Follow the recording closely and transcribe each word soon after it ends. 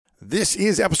This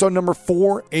is episode number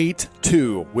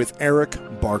 482 with Eric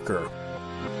Barker.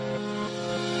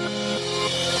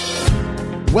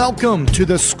 Welcome to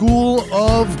the School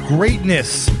of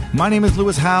Greatness. My name is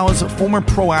Lewis Howes, former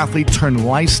pro athlete turned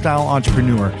lifestyle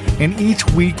entrepreneur, and each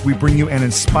week we bring you an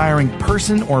inspiring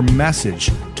person or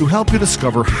message to help you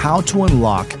discover how to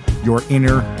unlock your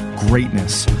inner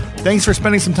greatness. Thanks for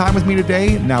spending some time with me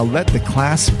today. Now let the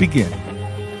class begin.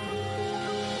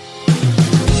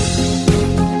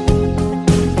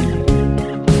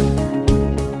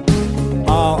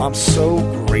 I'm so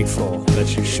grateful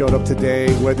that you showed up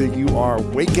today, whether you are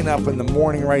waking up in the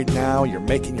morning right now, you're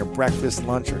making your breakfast,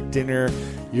 lunch, or dinner,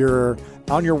 you're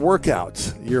on your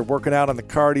workouts, you're working out on the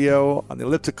cardio, on the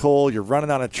elliptical, you're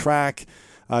running on a track,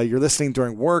 you're listening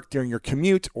during work, during your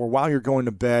commute, or while you're going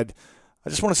to bed. I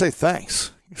just want to say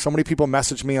thanks. So many people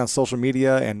message me on social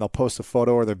media and they'll post a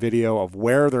photo or their video of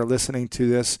where they're listening to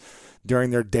this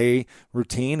during their day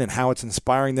routine and how it's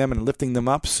inspiring them and lifting them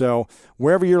up. So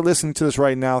wherever you're listening to this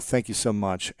right now, thank you so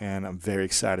much. And I'm very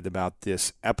excited about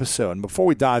this episode. And before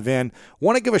we dive in, I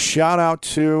want to give a shout out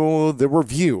to the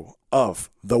review of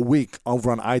the week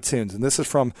over on iTunes. And this is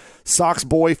from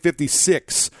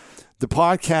Socksboy56. The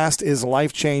podcast is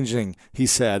life-changing, he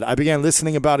said. I began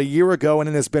listening about a year ago, and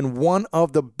it has been one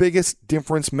of the biggest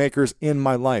difference makers in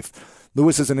my life.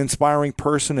 Lewis is an inspiring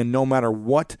person, and no matter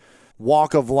what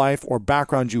walk of life or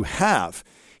background you have,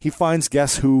 he finds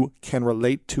guests who can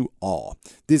relate to all.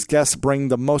 These guests bring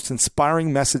the most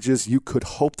inspiring messages you could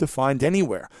hope to find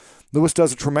anywhere. Lewis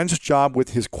does a tremendous job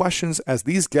with his questions as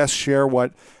these guests share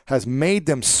what has made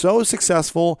them so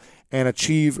successful and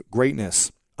achieve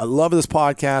greatness. I love this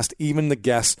podcast, even the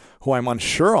guests who I'm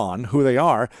unsure on who they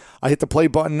are. I hit the play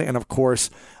button and, of course,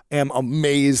 am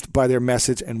amazed by their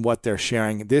message and what they're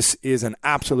sharing. This is an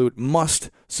absolute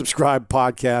must-subscribe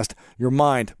podcast. Your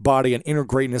mind, body, and inner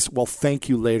greatness will thank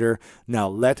you later. Now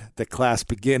let the class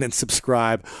begin and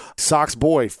subscribe.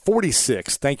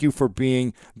 Socksboy46, thank you for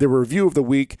being the review of the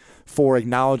week, for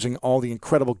acknowledging all the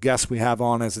incredible guests we have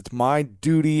on, as it's my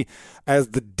duty as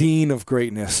the dean of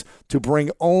greatness to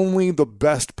bring only the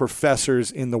best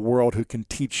professors in the world who can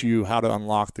teach you how to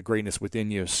unlock the greatness within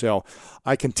you. So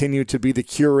I continue to be the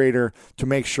curator to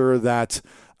make sure that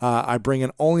I bring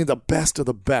in only the best of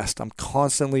the best. I'm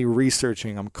constantly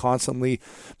researching. I'm constantly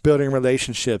building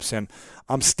relationships, and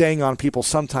I'm staying on people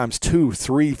sometimes 2,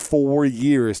 3, 4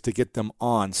 years to get them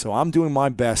on. So I'm doing my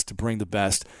best to bring the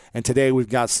best. And today we've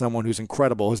got someone who's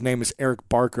incredible. His name is Eric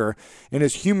Barker, and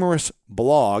his humorous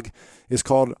blog is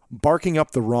called Barking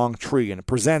Up the Wrong Tree, and it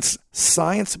presents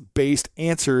science-based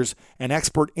answers and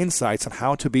expert insights on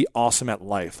how to be awesome at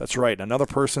life. That's right, another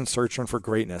person searching for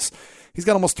greatness. He's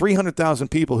got almost 300,000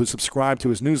 people who subscribe to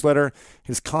his newsletter.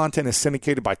 His content is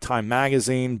syndicated by Time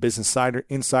Magazine, Business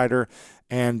Insider,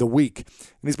 and The Week.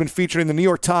 And he's been featured in the New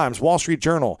York Times, Wall Street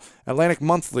Journal, Atlantic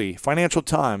Monthly, Financial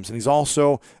Times, and he's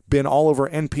also been all over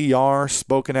NPR,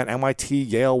 spoken at MIT,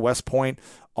 Yale, West Point,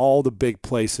 all the big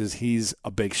places. He's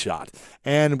a big shot.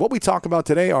 And what we talk about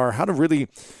today are how to really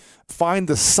find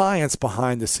the science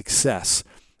behind the success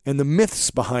and the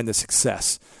myths behind the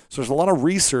success. So there's a lot of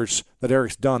research that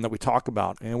Eric's done that we talk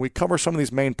about, and we cover some of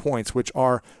these main points, which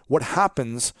are what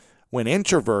happens when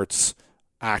introverts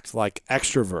act like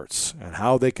extroverts and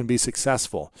how they can be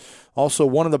successful. Also,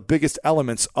 one of the biggest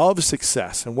elements of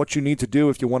success and what you need to do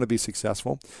if you want to be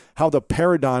successful, how the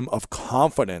paradigm of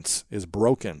confidence is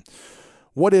broken.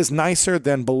 What is nicer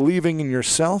than believing in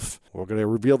yourself? We're going to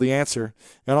reveal the answer.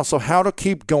 And also how to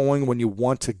keep going when you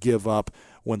want to give up,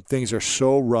 when things are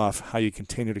so rough, how you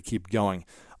continue to keep going.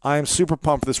 I am super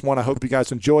pumped for this one. I hope you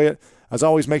guys enjoy it. As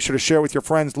always, make sure to share with your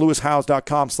friends,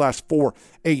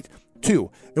 lewishowes.com/482.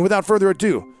 And without further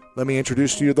ado, let me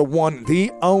introduce to you the one,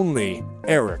 the only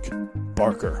Eric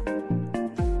Barker.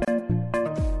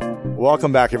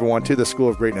 Welcome back, everyone, to the School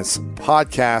of Greatness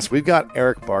podcast. We've got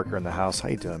Eric Barker in the house. How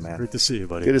you doing, man? Great to see you,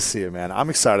 buddy. Good to see you, man.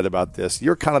 I'm excited about this.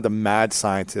 You're kind of the mad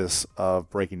scientist of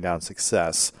breaking down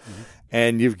success. Mm-hmm.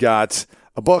 And you've got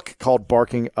a book called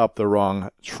Barking Up the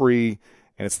Wrong Tree,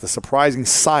 and it's the surprising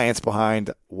science behind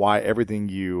why everything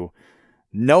you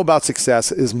know about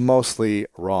success is mostly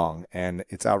wrong. And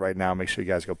it's out right now. Make sure you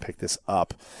guys go pick this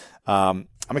up.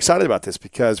 I'm excited about this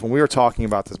because when we were talking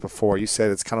about this before, you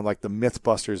said it's kind of like the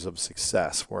Mythbusters of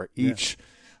success, where each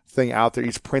thing out there,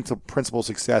 each principle of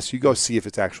success, you go see if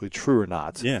it's actually true or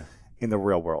not in the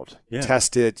real world. You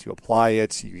test it, you apply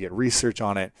it, you get research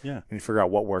on it, and you figure out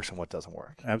what works and what doesn't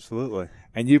work. Absolutely.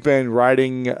 And you've been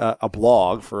writing a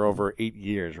blog for over 8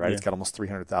 years, right? It's got almost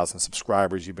 300,000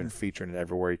 subscribers. You've been featured in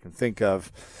everywhere you can think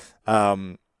of.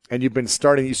 And you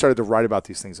started to write about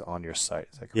these things on your site.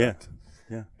 Is that correct?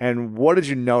 Yeah. And what did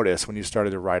you notice when you started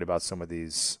to write about some of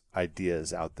these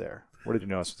ideas out there? What did you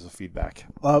notice was the feedback?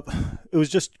 It was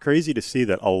just crazy to see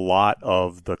that a lot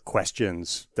of the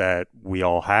questions that we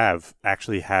all have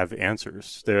actually have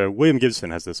answers. William Gibson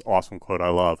has this awesome quote I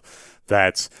love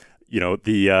that's,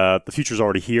 the future's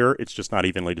already here. It's just not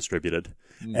evenly distributed.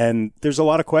 And there's a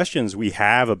lot of questions we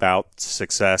have about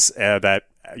success that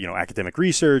academic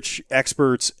research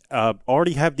experts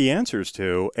already have the answers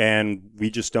to, and we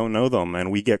just don't know them.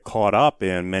 And we get caught up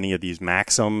in many of these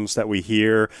maxims that we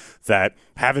hear that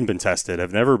haven't been tested,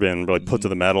 have never been really put to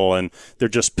the metal, and they're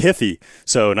just pithy.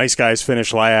 So nice guys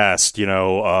finish last,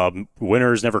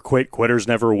 winners never quit, quitters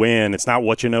never win. It's not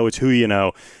what you know, it's who you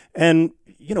know. And,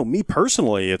 me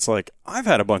personally, it's like I've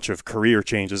had a bunch of career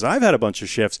changes. I've had a bunch of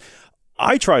shifts.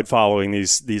 I tried following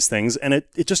these things, and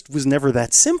it just was never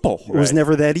that simple. It was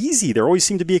never that easy. There always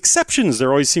seemed to be exceptions. There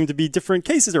always seemed to be different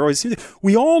cases.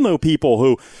 We all know people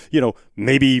who,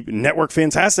 maybe network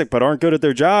fantastic but aren't good at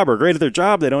their job, or great at their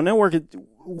job. They don't network.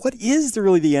 What is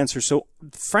really the answer? So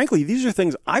frankly, these are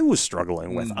things I was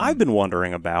struggling with. I've been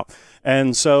wondering about.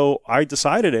 And so I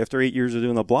decided after 8 years of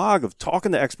doing the blog, of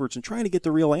talking to experts and trying to get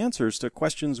the real answers to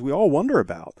questions we all wonder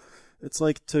about. It's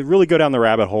like to really go down the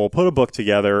rabbit hole, put a book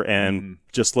together, and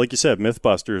just like you said,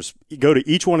 Mythbusters, go to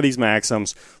each one of these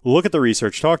maxims, look at the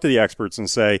research, talk to the experts, and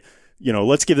say,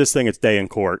 let's give this thing its day in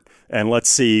court, and let's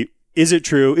see, is it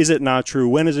true? Is it not true?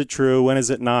 When is it true? When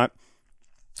is it not?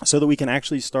 So that we can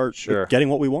actually start getting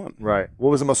what we want. Right.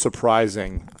 What was the most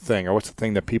surprising thing, or what's the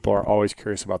thing that people are always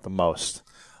curious about the most?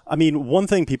 I mean, one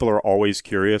thing people are always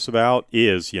curious about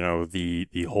is,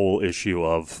 the whole issue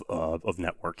of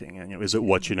networking. And, is it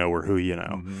what you know or who you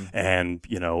know? And,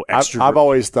 I've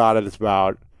always thought it's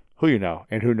about who you know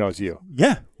and who knows you.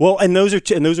 Yeah. Well, and those are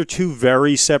two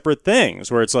very separate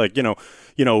things, where it's like,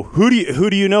 who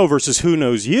do you know versus who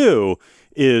knows you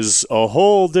is a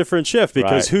whole different shift,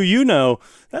 because who you know,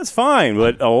 that's fine.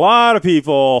 But a lot of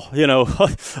people,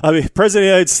 I mean, President of the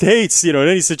United States, in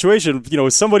any situation,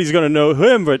 somebody's going to know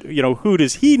him, but, who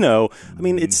does he know? I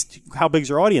mean, it's how big's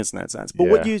your audience in that sense. But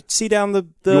what you see down the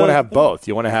you want to have both.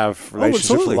 You want to have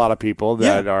relationships with a lot of people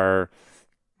that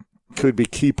could be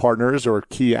key partners or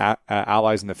key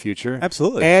allies in the future.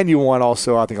 Absolutely. And you want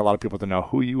also, I think, a lot of people to know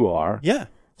who you are. Yeah.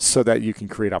 So that you can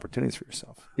create opportunities for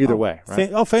yourself. Either way,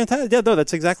 right? Fantastic. Yeah, no,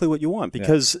 that's exactly what you want.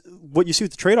 Because what you see with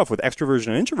the trade-off with extroversion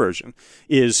and introversion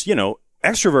is,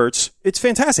 extroverts, it's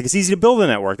fantastic. It's easy to build a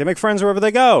network. They make friends wherever they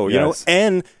go,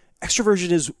 and extroversion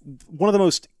is one of the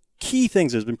most key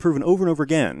things that has been proven over and over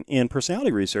again in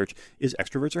personality research is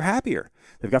extroverts are happier.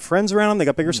 They've got friends around them. They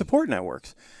got bigger support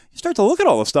networks. You start to look at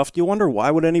all this stuff, you wonder, why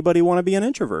would anybody want to be an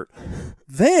introvert?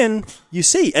 Then you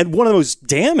see, and one of the most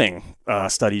damning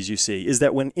studies you see is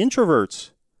that when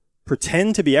introverts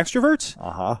pretend to be extroverts,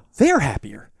 they're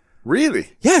happier.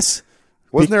 Really? Yes.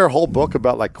 Wasn't there a whole book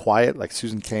about quiet, like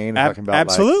Susan Cain, talking about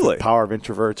absolutely. The power of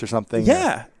introverts or something?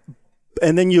 Yeah.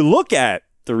 And then you look at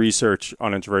the research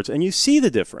on introverts and you see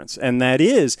the difference. And that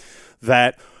is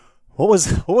that what was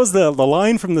the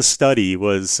line from the study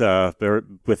was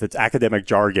with its academic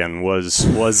jargon was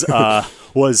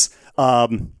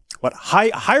what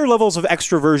higher levels of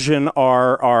extroversion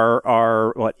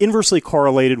are what inversely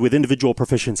correlated with individual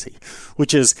proficiency,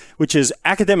 which is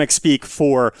academic speak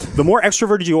for the more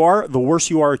extroverted you are, the worse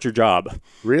you are at your job.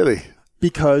 Really?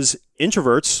 Because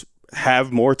introverts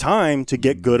have more time to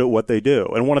get good at what they do.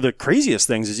 And one of the craziest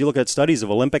things is you look at studies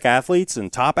of Olympic athletes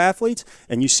and top athletes,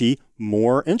 and you see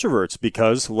more introverts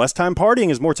because less time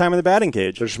partying is more time in the batting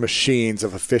cage. There's machines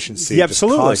of efficiency, yeah, just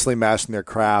constantly mastering their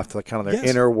craft, kind of their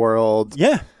inner world.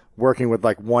 Yeah. Working with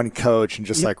one coach and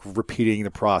just repeating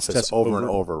the process over and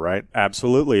over, right?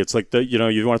 Absolutely. It's like you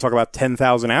want to talk about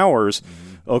 10,000 hours.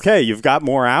 Okay, you've got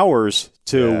more hours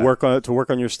to work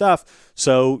on your stuff.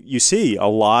 So you see a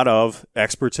lot of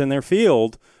experts in their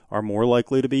field are more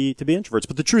likely to be introverts.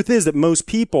 But the truth is that most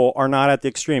people are not at the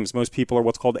extremes. Most people are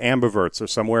what's called ambiverts, or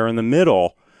somewhere in the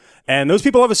middle. And those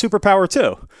people have a superpower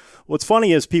too. What's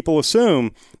funny is people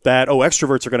assume that,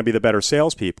 extroverts are going to be the better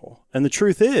salespeople. And the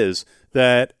truth is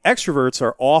that extroverts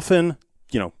are often,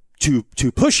 too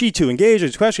pushy, too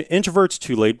engaged, too question. Introverts,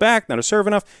 too laid back, not assertive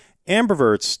enough.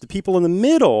 Ambiverts, the people in the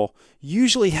middle,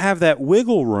 usually have that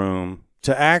wiggle room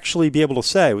to actually be able to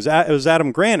say. It was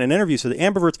Adam Grant in an interview said the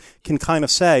ambiverts can kind of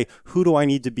say, who do I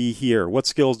need to be here? What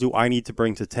skills do I need to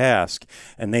bring to task?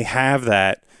 And they have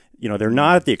that. They're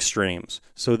not at the extremes.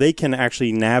 So they can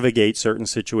actually navigate certain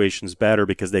situations better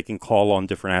because they can call on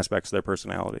different aspects of their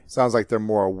personality. Sounds like they're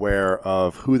more aware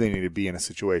of who they need to be in a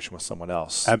situation with someone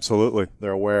else. Absolutely.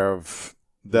 They're aware of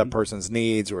that person's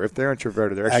needs, or if they're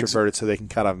introverted, they're extroverted, so they can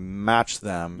kind of match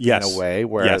them in a way.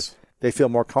 Whereas they feel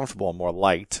more comfortable and more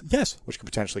liked. Yes. Which could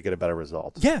potentially get a better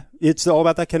result. Yeah. It's all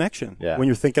about that connection when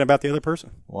you're thinking about the other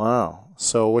person. Wow.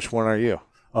 So which one are you?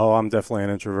 Oh, I'm definitely an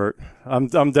introvert. I'm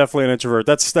definitely an introvert.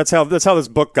 That's how this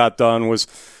book got done was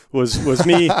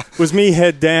me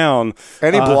head down.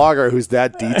 Any blogger who's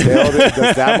that detailed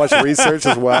does that much research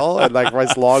as well and like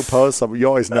writes long posts, you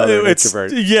always know they're an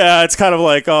introvert. Yeah, it's kind of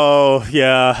like, oh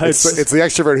yeah, it's the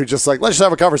extrovert who just like, let's just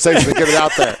have a conversation and get it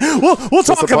out there. we'll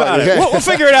talk about it. We'll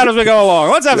figure it out as we go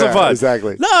along. Let's have some fun.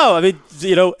 Exactly. No, I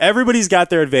mean, everybody's got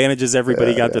their advantages.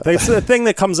 Everybody got their things. So the thing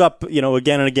that comes up,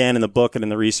 again and again in the book and in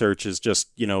the research is just,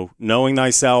 knowing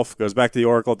thyself. Goes back to the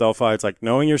Oracle at Delphi. It's like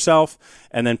knowing yourself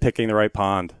and then picking the right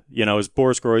pond. As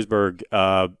Boris Groysberg,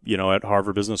 at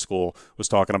Harvard Business School was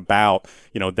talking about,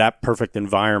 that perfect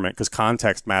environment because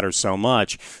context matters so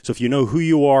much. So if you know who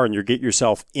you are and you get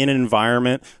yourself in an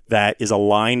environment that is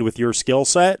aligned with your skill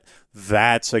set,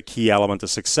 that's a key element of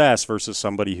success versus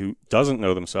somebody who doesn't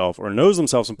know themselves or knows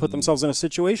themselves and put themselves in a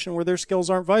situation where their skills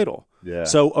aren't vital. Yeah.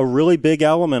 So a really big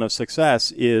element of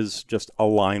success is just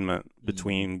alignment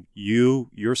between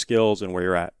your skills and where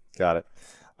you're at. Got it.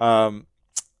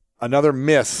 Another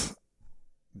myth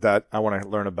that I want to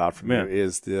learn about from you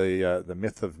is the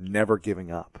myth of never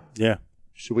giving up. Yeah.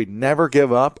 Should we never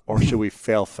give up or should we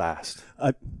fail fast?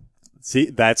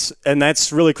 See,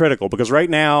 that's really critical because right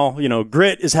now,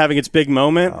 grit is having its big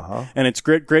moment and it's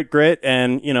grit.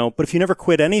 And, but if you never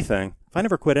quit anything, if I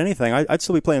never quit anything, I'd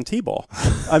still be playing T-ball.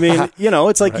 I mean,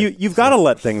 it's like right. you've got to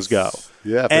let things go.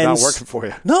 Yeah, if they're not working for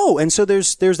you. No, and so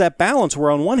there's that balance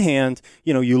where on one hand,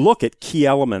 you look at key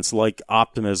elements like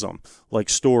optimism, like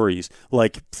stories,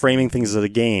 like framing things as a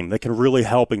game that can really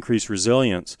help increase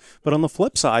resilience. But on the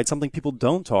flip side, something people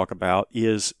don't talk about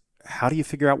is how do you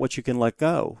figure out what you can let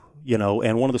go?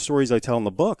 And one of the stories I tell in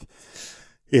the book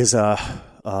is a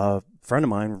friend of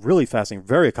mine, really fascinating,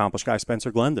 very accomplished guy,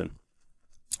 Spencer Glendon,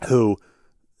 who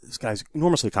this guy's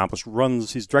enormously accomplished,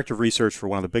 he's director of research for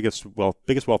one of the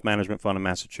biggest wealth management fund in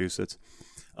Massachusetts,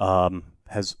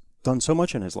 has done so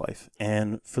much in his life.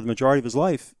 And for the majority of his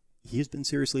life, he has been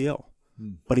seriously ill.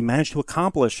 But he managed to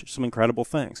accomplish some incredible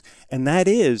things. And that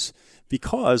is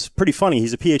because, pretty funny,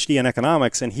 he's a PhD in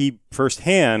economics, and he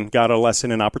firsthand got a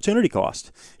lesson in opportunity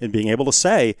cost in being able to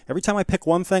say, every time I pick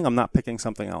one thing, I'm not picking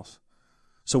something else.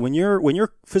 So when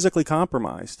you're physically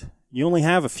compromised, you only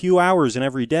have a few hours in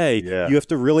every day. Yeah. You have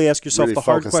to really ask yourself the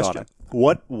hard question.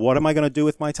 What am I going to do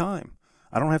with my time?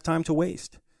 I don't have time to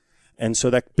waste. And so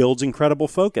that builds incredible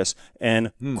focus.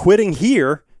 And quitting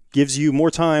here gives you more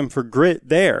time for grit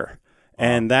there.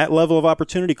 And that level of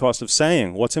opportunity cost of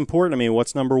saying what's important to me,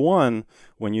 what's number one,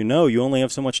 when you only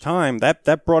have so much time,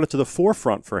 that brought it to the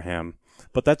forefront for him.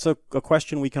 But that's a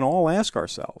question we can all ask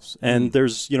ourselves. And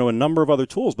there's, a number of other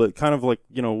tools, but kind of like,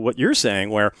 what you're saying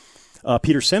where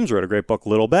Peter Sims wrote a great book,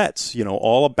 Little Bets,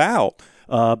 all about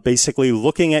basically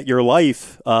looking at your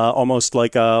life almost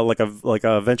like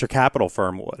a venture capital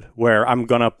firm would, where I'm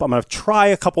gonna try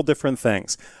a couple different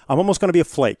things. I'm almost gonna be a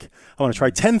flake. I'm gonna try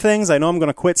 10 things. I know I'm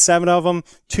gonna quit 7 of them.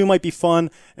 2 might be fun,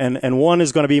 and 1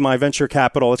 is gonna be my venture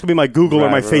capital. It's gonna be my Google or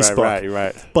my Facebook.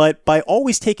 Right. But by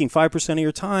always taking 5% of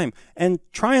your time and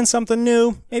trying something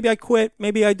new, maybe I quit,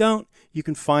 maybe I don't. You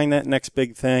can find that next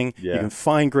big thing. Yeah. You can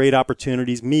find great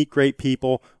opportunities, meet great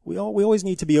people. We always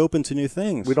need to be open to new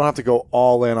things. We don't have to go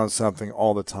all in on something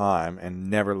all the time and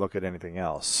never look at anything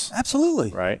else.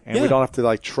 Absolutely. Right? And we don't have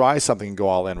to try something and go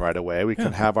all in right away. We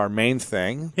can have our main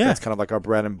thing. Yeah. That's kind of like our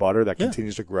bread and butter that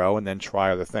continues to grow and then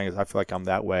try other things. I feel like I'm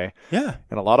that way in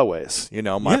a lot of ways.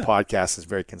 My podcast is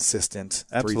very consistent.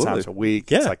 Absolutely. 3 times a week.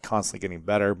 Yeah. It's like constantly getting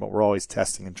better, but we're always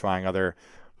testing and trying other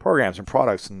programs and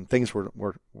products and things we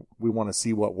want to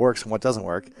see what works and what doesn't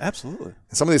work. Absolutely.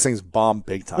 And some of these things bomb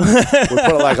big time. We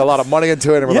put a lot of money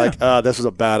into it and we're this was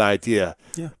a bad idea.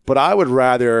 Yeah. But I would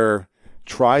rather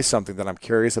try something that I'm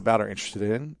curious about or interested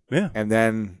in and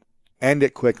then end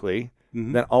it quickly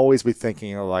than always be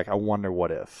thinking I wonder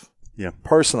what if. Yeah.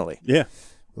 Personally. Yeah.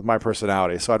 With my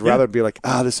personality. So I'd rather be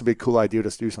this would be a cool idea to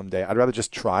do someday. I'd rather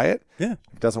just try it. Yeah.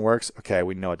 If it doesn't work, okay,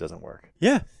 we know it doesn't work.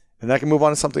 Yeah. And I can move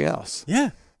on to something else. Yeah.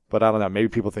 But I don't know. Maybe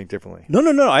people think differently.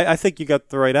 No. I think you got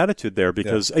the right attitude there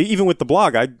because even with the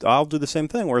blog, I'll do the same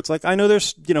thing where it's like I know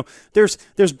there's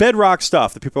bedrock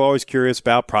stuff that people are always curious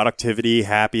about, productivity,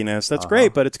 happiness. That's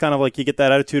great, but it's kind of like you get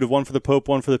that attitude of one for the Pope,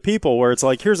 one for the people, where it's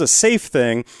like here's a safe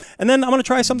thing, and then I'm going to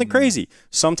try something crazy.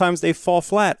 Sometimes they fall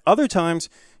flat. Other times,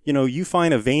 you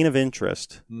find a vein of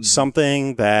interest,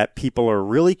 something that people are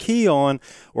really key on,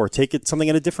 or take it something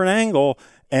at a different angle.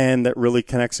 and that really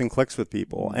connects and clicks with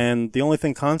people. And the only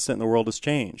thing constant in the world is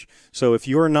change. So if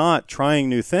you're not trying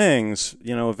new things,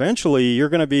 eventually you're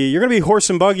going to be horse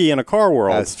and buggy in a car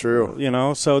world. That's true.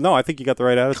 So no, I think you got the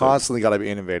right attitude. Constantly got to be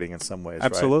innovating in some ways.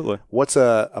 Absolutely. Right? What's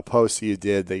a post you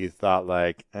did that you thought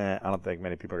like, I don't think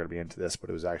many people are going to be into this, but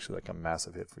it was actually like a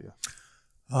massive hit for you?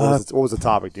 What was the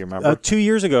topic? Do you remember? 2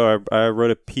 years ago, I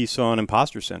wrote a piece on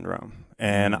imposter syndrome.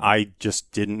 And I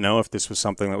just didn't know if this was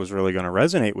something that was really going to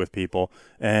resonate with people,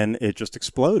 and it just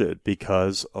exploded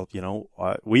because of,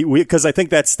 because I think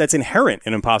that's inherent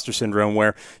in imposter syndrome,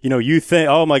 where you think,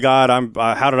 oh my God,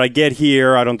 how did I get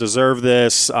here? I don't deserve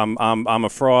this. I'm a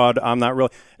fraud. I'm not really.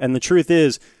 And the truth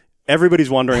is, everybody's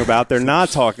wondering about. They're not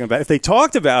talking about. If they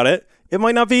talked about it, it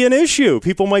might not be an issue.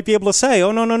 People might be able to say,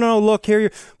 oh no, look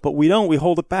here, but we don't. We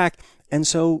hold it back. And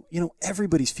so,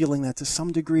 everybody's feeling that to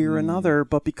some degree or another,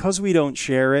 but because we don't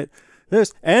share it,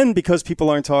 and because people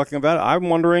aren't talking about it, I'm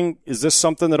wondering, is this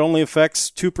something that only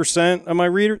affects 2% of my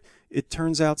readers? It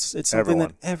turns out it's something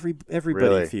that everybody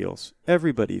really feels.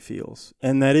 Everybody feels.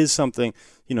 And that is something,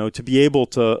 to be able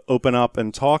to open up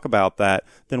and talk about that,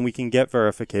 then we can get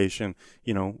verification.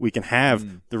 We can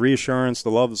have the reassurance,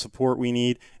 the love, the support we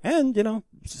need, and,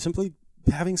 simply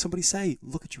having somebody say,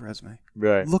 look at your resume.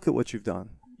 Right. Look at what you've done.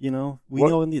 We know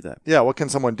we need that. Yeah, what can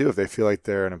someone do if they feel like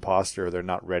they're an imposter, or they're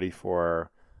not ready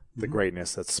for the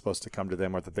greatness that's supposed to come to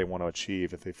them or that they want to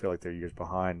achieve, if they feel like they're years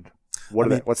behind?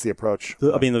 What's the approach?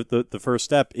 The first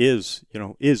step is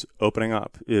opening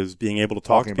up, is being able to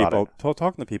talking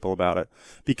to people about it,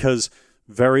 because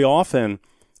very often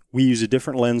we use a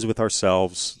different lens with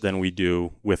ourselves than we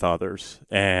do with others.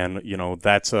 And,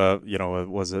 that's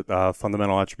was it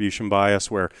fundamental attribution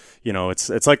bias, where,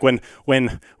 it's like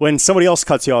when somebody else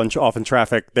cuts you off in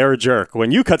traffic, they're a jerk.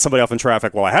 When you cut somebody off in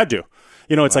traffic, well, I had to.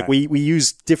 It's like we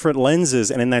use different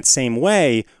lenses, and in that same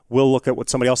way, we'll look at what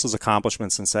somebody else's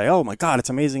accomplishments and say, oh my God, it's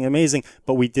amazing,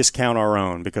 but we discount our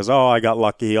own because, oh, I got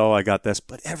lucky, oh, I got this.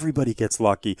 But everybody gets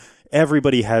lucky.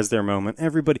 Everybody has their moment.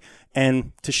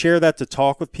 And to share that, to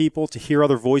talk with people, to hear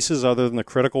other voices other than the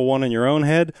critical one in your own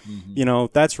head,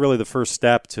 that's really the first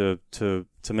step to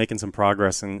making some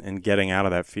progress and getting out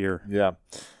of that fear. Yeah.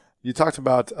 You talked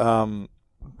about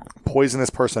poisonous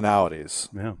personalities.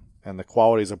 Yeah. And the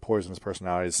qualities of poisonous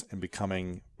personalities in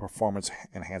becoming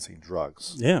performance-enhancing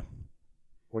drugs. Yeah.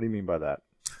 What do you mean by that?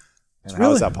 And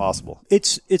how is that possible?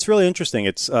 It's really interesting.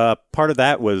 It's part of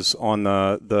that was on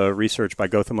the research by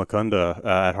Gautam Mukunda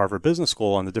at Harvard Business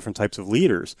School on the different types of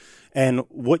leaders. And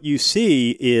what you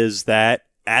see is that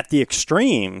at the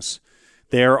extremes,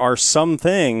 there are some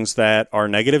things that are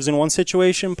negatives in one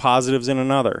situation, positives in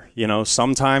another.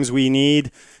 Sometimes we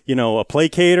need, a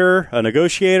placater, a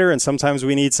negotiator, and sometimes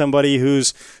we need somebody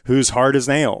who's hard as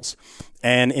nails.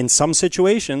 And in some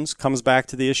situations, comes back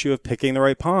to the issue of picking the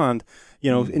right pond.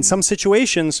 In some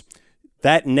situations,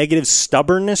 that negative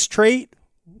stubbornness trait,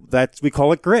 that we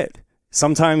call it grit.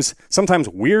 Sometimes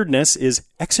weirdness is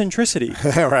eccentricity.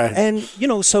 Right. And,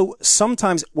 so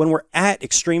sometimes when we're at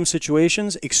extreme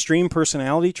situations, extreme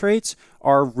personality traits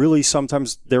are really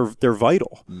sometimes they're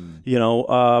vital.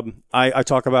 I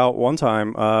talk about one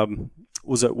time,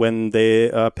 was it when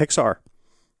Pixar,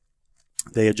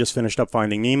 they had just finished up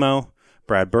Finding Nemo.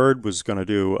 Brad Bird was going to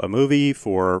do a movie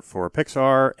for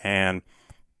Pixar, and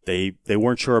they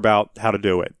weren't sure about how to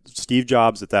do it. Steve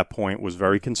Jobs at that point was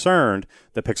very concerned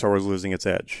that Pixar was losing its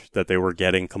edge, that they were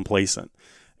getting complacent.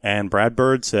 And Brad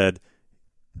Bird said,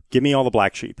 give me all the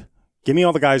black sheep. Give me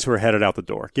all the guys who are headed out the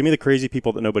door. Give me the crazy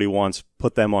people that nobody wants.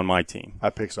 Put them on my team.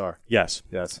 At Pixar. Yes.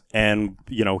 And,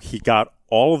 he got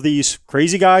all of these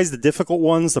crazy guys, the difficult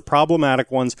ones, the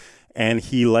problematic ones, and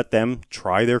he let them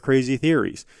try their crazy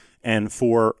theories. And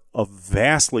for a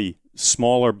vastly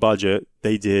smaller budget,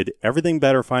 they did everything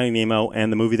better Finding Nemo,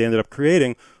 and the movie they ended up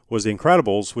creating was The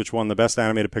Incredibles, which won the Best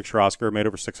Animated Picture Oscar, made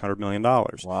over $600 million.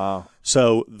 Wow.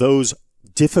 So those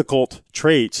difficult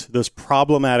traits, those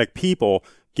problematic people,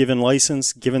 given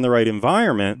license, given the right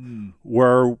environment,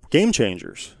 were game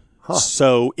changers. Huh.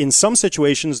 So in some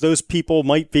situations, those people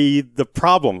might be the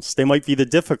problems. They might be the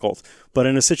difficult. But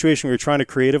in a situation where you're trying to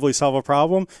creatively solve a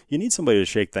problem, you need somebody to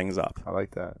shake things up. I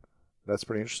like that. That's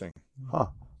pretty interesting. Huh.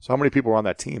 So how many people were on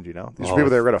that team, do you know? These were people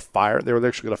they were going to fire? They were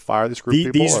actually going to fire this group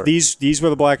of people? These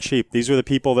were the black sheep. These were the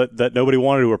people that nobody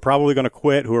wanted, who were probably going to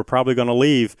quit, who were probably going to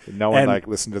leave. No one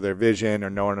listened to their vision,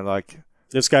 or no one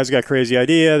this guy's got a crazy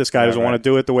idea. This guy doesn't want to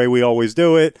do it the way we always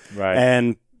do it. Right.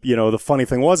 And the funny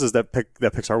thing is that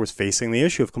Pixar was facing the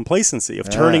issue of complacency, of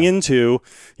turning into,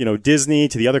 Disney,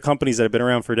 to the other companies that have been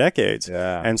around for decades.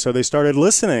 Yeah. And so they started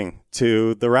listening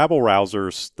to the rabble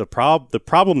rousers, the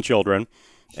problem children,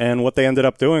 And what they ended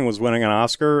up doing was winning an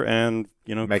Oscar and,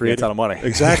 making a ton of money.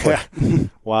 Exactly.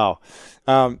 Wow.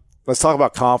 Let's talk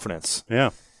about confidence.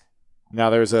 Yeah. Now,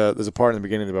 there's a part in the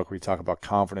beginning of the book where you talk about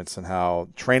confidence and how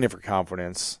training for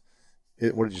confidence.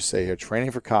 What did you say here?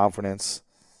 Training for confidence,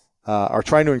 or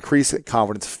trying to increase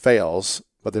confidence fails,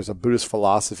 but there's a Buddhist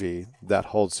philosophy that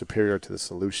holds superior to the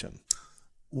solution.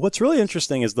 What's really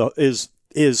interesting is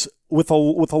with a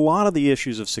lot of the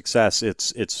issues of success,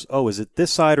 it's is it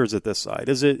this side or is it this side?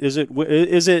 Is it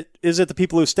the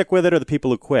people who stick with it or the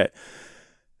people who quit?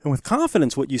 And with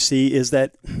confidence, what you see is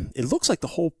that it looks like the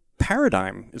whole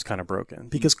paradigm is kind of broken,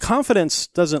 because confidence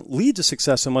doesn't lead to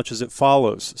success so much as it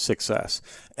follows success.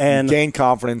 And you gain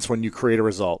confidence when you create a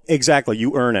result. Exactly.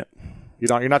 You earn it.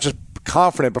 You're not just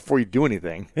confident before you do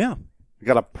anything. Yeah. You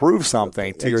got to prove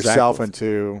something to yourself and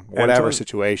to whatever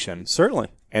situation. Certainly.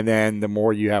 And then the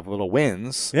more you have little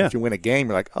wins, if you win a game,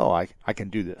 you're like, oh, I can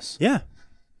do this. Yeah.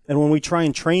 And when we try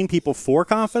and train people for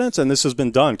confidence, and this has been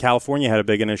done, California had a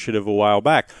big initiative a while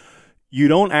back,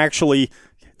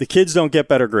 the kids don't get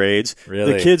better grades.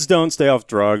 Really? The kids don't stay off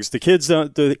drugs. The kids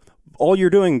don't. All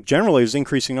you're doing generally is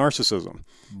increasing narcissism.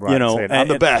 Right. Saying, I'm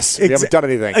the best. You haven't done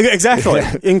anything. Exactly.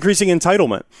 Increasing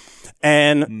entitlement.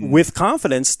 And with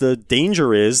confidence, the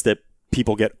danger is that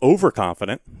people get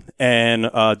overconfident. And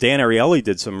Dan Ariely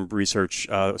did some research.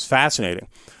 It was fascinating,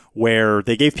 where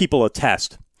they gave people a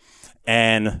test,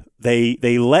 and they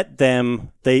let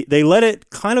it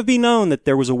kind of be known that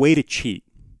there was a way to cheat.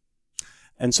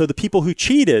 And so the people who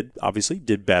cheated obviously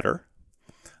did better.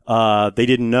 They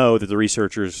didn't know that the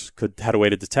researchers had a way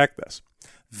to detect this.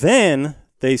 Then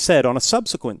they said on a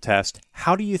subsequent test,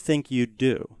 how do you think you'd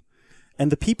do?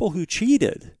 And the people who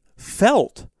cheated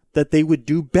felt that they would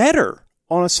do better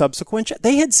on a subsequent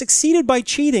They had succeeded by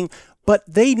cheating, but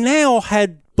they now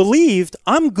had believed,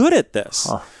 I'm good at this.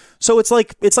 Huh. So it's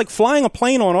like flying a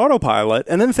plane on autopilot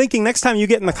and then thinking next time you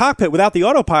get in the cockpit without the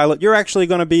autopilot, you're actually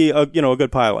going to be a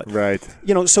good pilot. Right.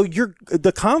 So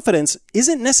the confidence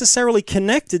isn't necessarily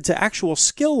connected to actual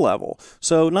skill level.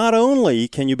 So not only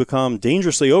can you become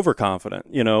dangerously overconfident,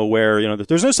 where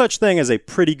there's no such thing as a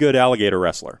pretty good alligator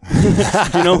wrestler.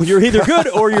 You're either good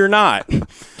or you're not.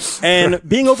 And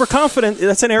being overconfident,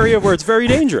 that's an area where it's very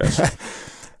dangerous.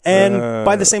 And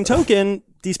by the same token,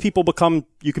 these people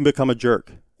you can become a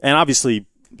jerk. And obviously,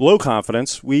 low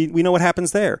confidence, we know what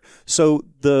happens there. So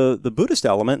the Buddhist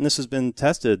element, and this has been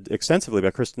tested extensively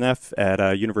by Kristen Neff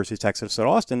at University of Texas at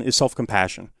Austin, is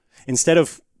self-compassion. Instead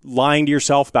of lying to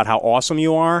yourself about how awesome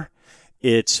you are,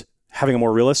 it's having a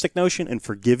more realistic notion and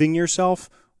forgiving yourself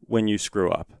when you screw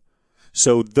up.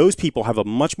 So those people have a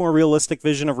much more realistic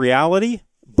vision of reality,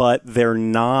 but they're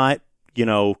not,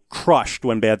 crushed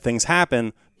when bad things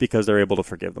happen because they're able to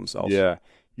forgive themselves. Yeah.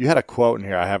 You had a quote in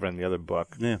here. I have it in the other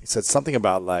book. Yeah. It said something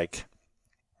about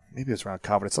maybe it's around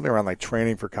confidence, something around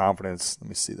training for confidence. Let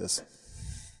me see this.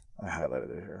 I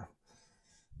highlighted it here.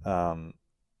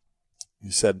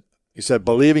 You said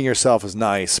believing yourself is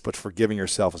nice, but forgiving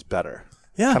yourself is better.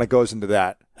 Yeah. Kind of goes into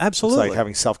that. Absolutely. It's like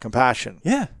having self-compassion.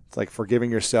 Yeah. It's like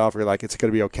forgiving yourself. You're like, it's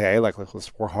going to be okay. Let's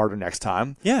work harder next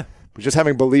time. Yeah. But just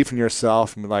having belief in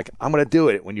yourself and be like, I'm going to do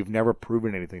it when you've never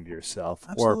proven anything to yourself.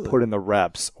 Absolutely. Or put in the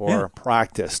reps or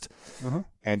practiced.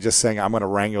 And just saying, I'm going to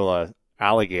wrangle a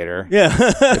alligator. Yeah.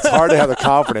 It's hard to have the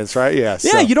confidence, right? Yeah.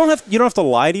 Yeah. You don't have to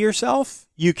lie to yourself.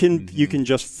 You can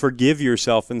just forgive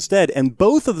yourself instead. And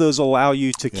both of those allow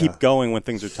you to keep going when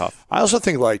things are tough. I also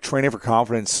think training for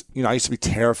confidence, I used to be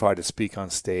terrified to speak on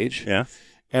stage. Yeah.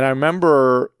 And I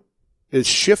remember it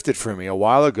shifted for me a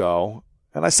while ago.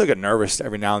 And I still get nervous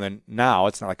every now and then. Now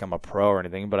it's not like I'm a pro or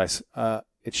anything, but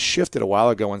it shifted a while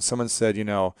ago when someone said,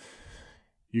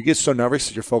 you get so nervous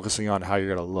that you're focusing on how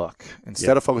you're going to look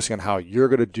instead of focusing on how you're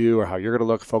going to do or how you're going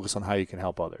to look. Focus on how you can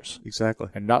help others. Exactly.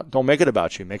 And don't make it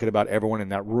about you. Make it about everyone in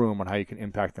that room on how you can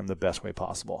impact them the best way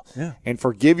possible. Yeah. And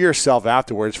forgive yourself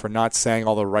afterwards for not saying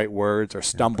all the right words or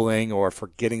stumbling or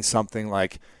forgetting something.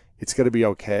 It's going to be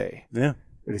okay. Yeah.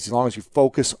 As long as you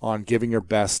focus on giving your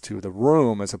best to the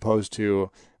room as opposed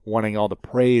to wanting all the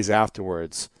praise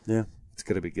afterwards, it's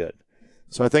going to be good.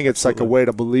 So I think it's like a way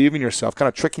to believe in yourself, kind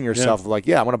of tricking yourself I'm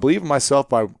going to believe in myself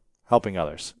by helping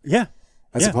others. Yeah.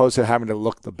 As opposed to having to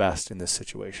look the best in this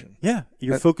situation. Yeah.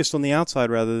 You're focused on the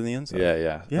outside rather than the inside.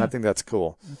 Yeah. I think that's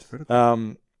cool. That's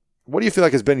critical. What do you feel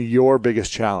like has been your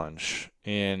biggest challenge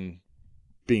in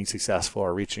being successful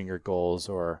or reaching your goals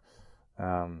or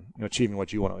achieving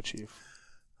what you want to achieve?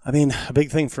 I mean, a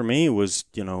big thing for me was,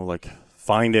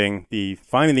 finding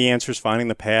the answers, finding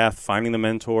the path, finding the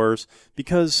mentors,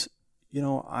 because,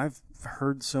 I've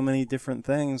heard so many different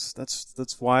things.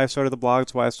 That's why I started the blog.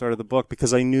 That's why I started the book,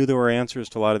 because I knew there were answers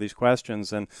to a lot of these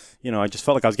questions. And, I just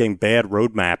felt like I was getting bad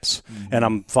roadmaps, and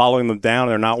I'm following them down.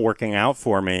 And they're not working out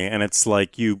for me. And it's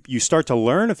like you start to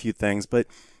learn a few things, but,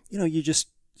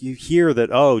 you hear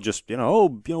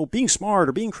that, being smart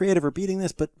or being creative or beating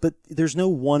this, but there's no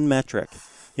one metric.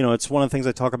 It's one of the things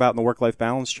I talk about in the work-life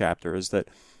balance chapter is that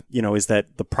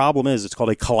the problem is it's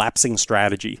called a collapsing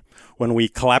strategy. When we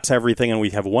collapse everything and we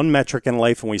have one metric in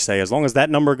life and we say, as long as that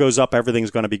number goes up,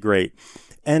 everything's going to be great.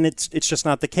 And it's just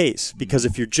not the case, because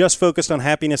if you're just focused on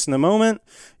happiness in the moment,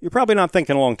 you're probably not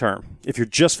thinking long-term. If you're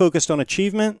just focused on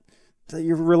achievement,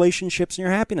 your relationships and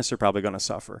your happiness are probably going to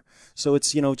suffer. So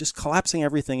it's, just collapsing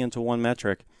everything into one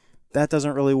metric. That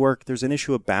doesn't really work. There's an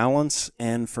issue of balance.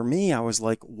 And for me, I was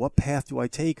like, what path do I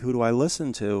take? Who do I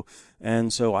listen to?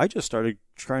 And so I just started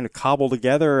trying to cobble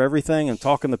together everything and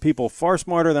talking to people far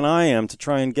smarter than I am to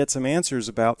try and get some answers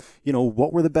about,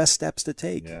 what were the best steps to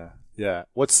take. Yeah. Yeah.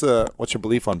 What's your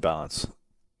belief on balance?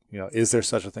 Is there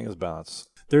such a thing as balance?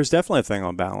 There's definitely a thing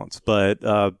on balance, but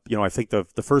I think the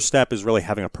first step is really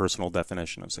having a personal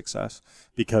definition of success,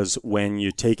 because when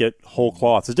you take it whole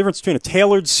cloth, the difference between a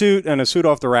tailored suit and a suit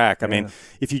off the rack. I mean,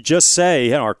 if you just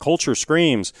say, our culture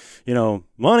screams,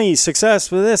 money, success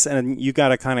for this, and you got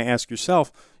to kind of ask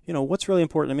yourself, what's really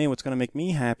important to me? What's going to make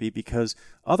me happy? Because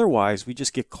otherwise we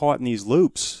just get caught in these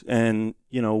loops, and,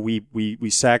 we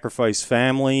sacrifice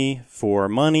family for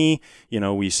money.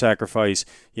 We sacrifice,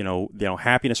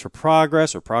 happiness for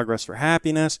progress, or progress for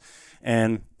happiness.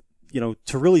 And,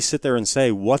 to really sit there and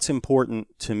say, what's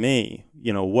important to me?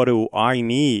 What do I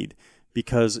need?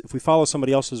 Because if we follow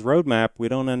somebody else's roadmap, we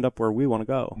don't end up where we want to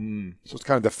go. So it's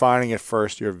kind of defining it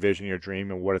first, your vision, your dream,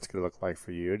 and what it's going to look like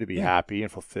for you to be happy and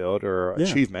fulfilled, or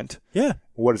achievement. Yeah.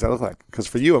 What does that look like? Because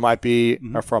for you, it might be,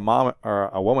 or for a mom or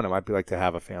a woman, it might be like to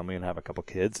have a family and have a couple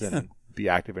kids and be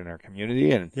active in her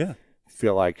community and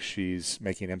feel like she's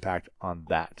making an impact on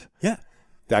that. Yeah.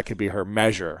 That could be her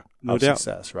measure of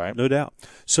success, right? No doubt.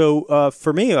 So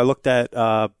for me, I looked at,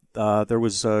 there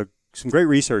was some great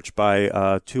research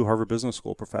by two Harvard Business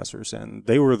School professors, and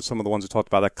they were some of the ones who talked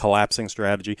about that collapsing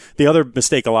strategy. The other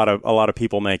mistake a lot of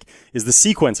people make is the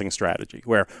sequencing strategy,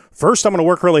 where first I'm going to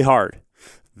work really hard,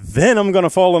 then I'm going to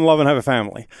fall in love and have a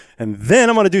family, and then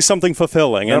I'm going to do something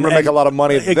fulfilling. And I'm going to make a lot of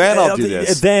money, then I'll do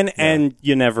this. And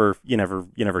you never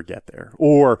get there.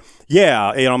 Or,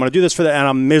 I'm going to do this for that, and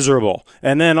I'm miserable.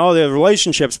 And then all the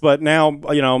relationships, but now,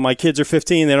 my kids are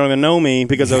 15, they don't even know me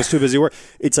because I was too busy working.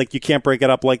 It's like you can't break it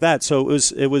up like that. So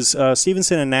it was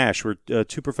Stevenson and Nash were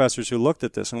two professors who looked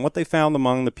at this, and what they found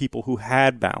among the people who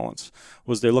had balance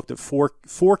was they looked at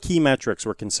four key metrics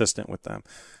were consistent with them: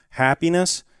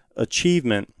 happiness,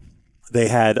 achievement. They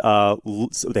had a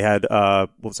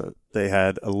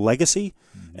legacy,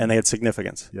 and they had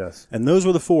significance. Yes. And those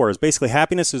were the four. Basically,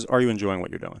 happiness is, are you enjoying what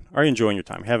you're doing? Are you enjoying your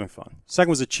time, having fun?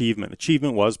 Second was achievement.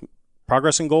 Achievement was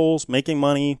progress in goals, making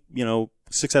money,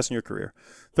 success in your career.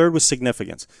 Third was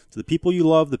significance. To the people you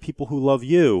love, the people who love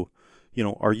you,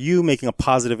 are you making a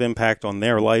positive impact on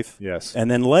their life? Yes. And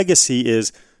then legacy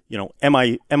is, am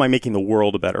I making the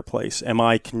world a better place? Am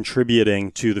I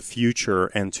contributing to the future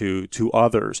and to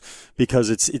others? Because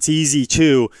it's easy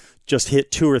to just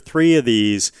hit two or three of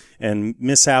these and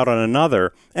miss out on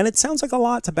another. And it sounds like a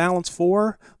lot to balance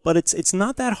four, but it's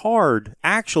not that hard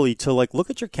actually to look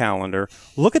at your calendar,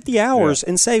 look at the hours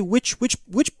and say which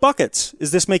buckets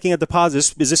is this making a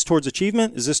deposit? Is this towards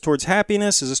achievement? Is this towards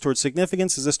happiness? Is this towards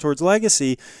significance? Is this towards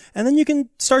legacy? And then you can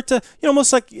start to,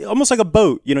 almost like a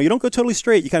boat, you don't go totally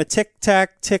straight. You kind of tick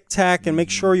tack and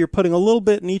make sure you're putting a little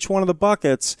bit in each one of the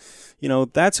buckets.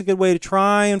 That's a good way to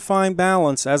try and find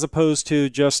balance, as opposed to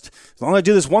just, as long as I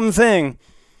do this one thing,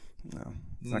 no,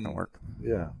 it's not going to work.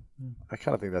 Yeah. I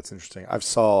kind of think that's interesting. I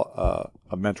saw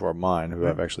a mentor of mine who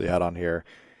I've actually had on here.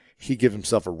 He gives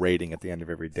himself a rating at the end of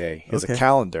every day. He has a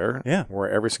calendar where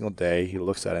every single day he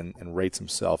looks at it and rates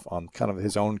himself on kind of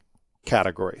his own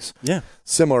categories. Yeah.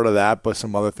 Similar to that, but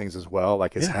some other things as well.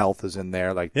 Like his health is in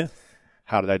there.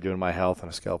 How did I do in my health on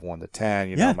a scale of 1 to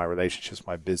 10? My relationships,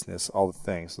 my business, all the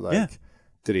things.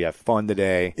 Did he have fun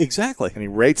today? Exactly. And he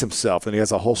rates himself, and he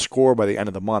has a whole score by the end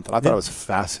of the month. And I thought it was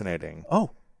fascinating.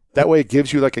 Oh. That way it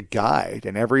gives you like a guide.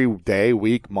 And every day,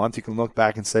 week, month, you can look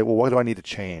back and say, well, what do I need to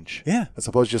change? Yeah. As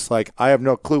opposed to just I have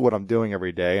no clue what I'm doing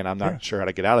every day, and I'm not sure how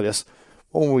to get out of this.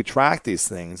 Well, when we track these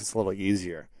things, it's a little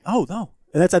easier. Oh, no.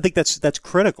 And I think that's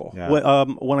critical. Yeah.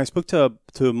 When I spoke to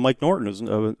Mike Norton, who's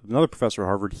another professor at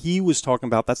Harvard, he was talking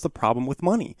about that's the problem with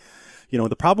money.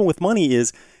 The problem with money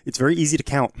is it's very easy to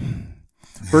count.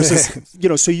 Versus,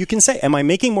 so you can say, am I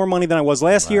making more money than I was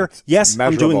last year? Yes,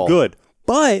 I'm doing good.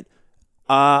 But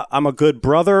I'm a good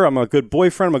brother, I'm a good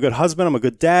boyfriend, I'm a good husband, I'm a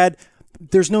good dad.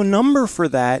 There's no number for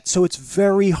that, so it's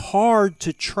very hard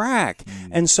to track.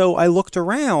 And so I looked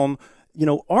around,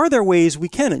 are there ways we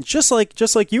can? And just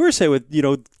like you were saying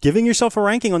with, giving yourself a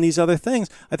ranking on these other things,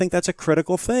 I think that's a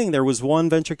critical thing. There was one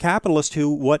venture capitalist who,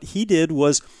 what he did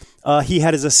was he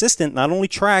had his assistant not only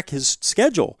track his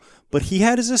schedule, but he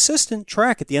had his assistant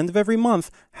track at the end of every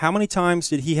month how many times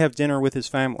did he have dinner with his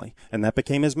family. And that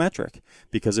became his metric.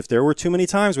 Because if there were too many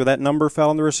times where that number fell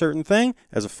under a certain thing,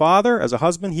 as a father, as a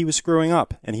husband, he was screwing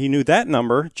up. And he knew that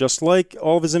number, just like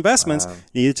all of his investments,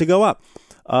 needed to go up.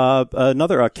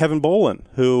 Another, Kevin Bolin,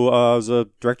 who was a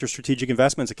director of strategic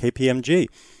investments at KPMG.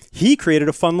 He created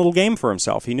a fun little game for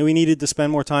himself. He knew he needed to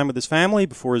spend more time with his family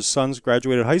before his sons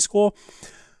graduated high school.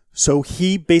 So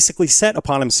he basically set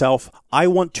upon himself, I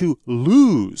want to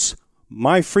lose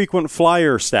my frequent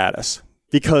flyer status.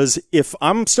 Because if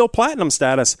I'm still platinum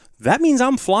status, that means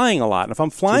I'm flying a lot. And if I'm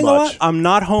flying a lot, I'm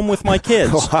not home with my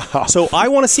kids. Wow. So I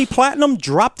want to see platinum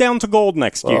drop down to gold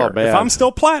next year. If I'm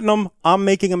still platinum, I'm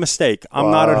making a mistake. I'm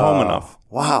not at home enough.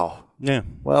 Wow. Yeah.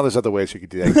 Well, there's other ways you could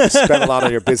do that. You could spend a lot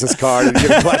on your business card and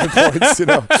get platinum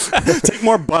points, Take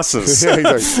more buses. Yeah,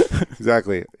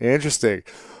 exactly. Interesting.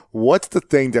 What's the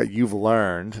thing that you've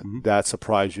learned that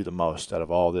surprised you the most out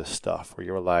of all this stuff where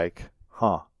you were like,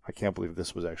 I can't believe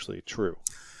this was actually true?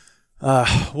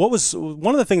 What was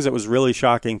one of the things that was really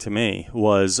shocking to me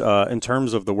was in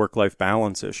terms of the work-life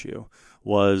balance issue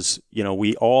was,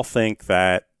 we all think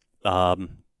that,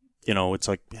 it's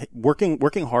like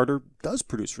working harder does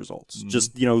produce results.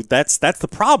 Just, that's the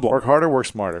problem. Work harder, work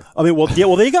smarter. I mean,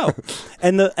 there you go.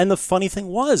 And the funny thing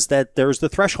was that there's the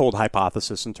threshold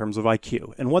hypothesis in terms of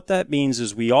IQ. And what that means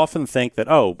is we often think that,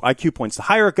 IQ points, the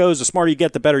higher it goes, the smarter you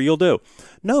get, the better you'll do.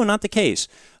 No, not the case.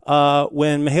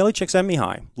 When Mihaly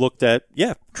Csikszentmihalyi looked at,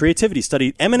 creativity,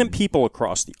 studied eminent people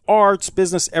across the arts,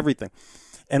 business, everything.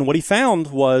 And what he found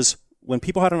was when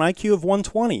people had an IQ of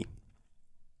 120,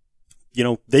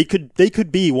 they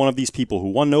could be one of these people who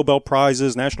won Nobel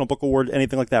Prizes, National Book Award,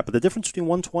 anything like that. But the difference between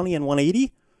 120 and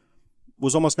 180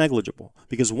 was almost negligible.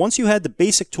 Because once you had the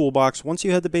basic toolbox, once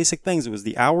you had the basic things, it was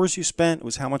the hours you spent, it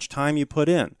was how much time you put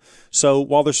in. So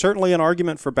while there's certainly an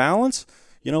argument for balance,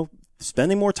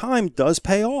 spending more time does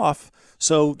pay off.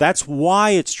 So that's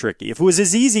why it's tricky. If it was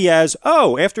as easy as,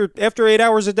 after 8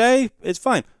 hours a day, it's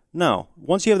fine. No.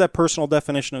 Once you have that personal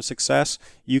definition of success,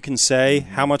 you can say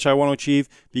how much I want to achieve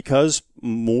because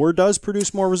more does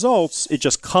produce more results. It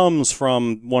just comes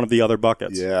from one of the other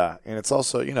buckets. Yeah. And it's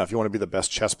also, if you want to be the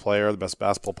best chess player, the best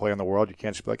basketball player in the world, you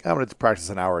can't just be like, I'm going to practice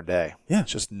an hour a day. Yeah.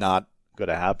 It's just not going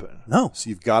to happen. No. So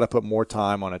you've got to put more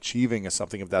time on achieving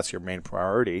something if that's your main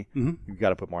priority. You've got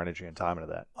to put more energy and time into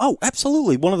that. Oh,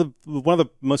 absolutely. One of the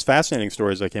most fascinating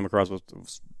stories I came across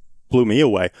blew me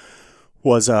away.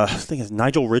 Was I think it's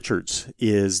Nigel Richards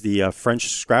is the French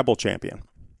Scrabble champion,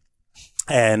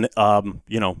 and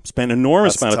spent an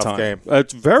enormous amount of time. Game.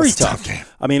 It's very tough game.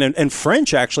 I mean, and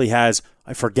French actually has,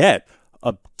 I forget,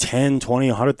 10, 20,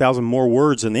 100,000 more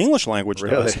words than the English language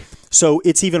does. So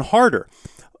it's even harder.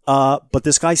 But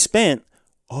this guy spent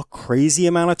a crazy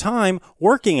amount of time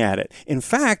working at it. In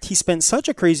fact, he spent such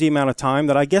a crazy amount of time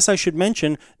that I guess I should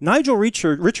mention Nigel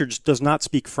Richards does not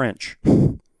speak French.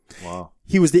 Wow.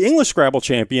 He was the English Scrabble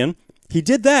champion. He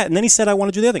did that, and then he said, I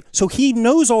want to do the other thing. So he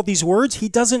knows all these words. He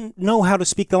doesn't know how to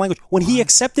speak the language. When he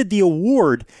accepted the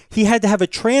award, he had to have a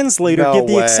translator give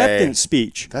the acceptance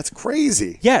speech. That's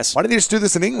crazy. Yes. Why didn't he just do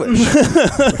this in English?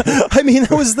 I mean,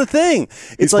 that was the thing.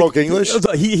 He spoke English?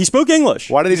 He spoke English.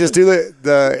 Why did he just do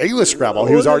the English Scrabble?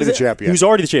 He was already the champion. He was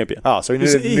already the champion. Oh, so he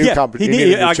needed a new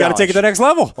competition. I got to take it to the next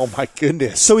level. Oh, my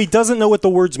goodness. So he doesn't know what the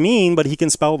words mean, but he can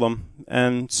spell them.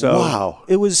 And so wow.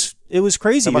 It was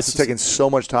crazy. It must have taken so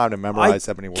much time to memorize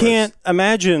that many words. I can't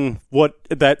imagine what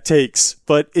that takes,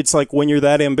 but it's like when you're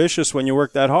that ambitious, when you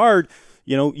work that hard,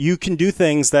 you can do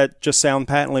things that just sound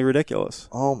patently ridiculous.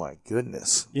 Oh, my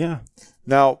goodness. Yeah.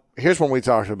 Now, here's one we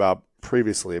talked about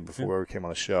previously before we came on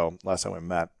the show, last time we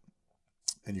met,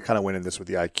 and you kind of went in this with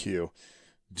the IQ.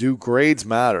 Do grades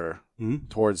matter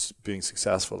towards being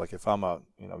successful? Like if I'm a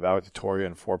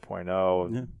valedictorian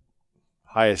 4.0,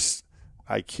 highest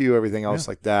IQ, everything else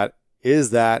like that,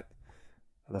 is that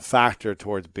the factor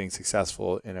towards being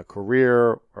successful in a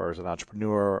career or as an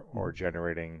entrepreneur or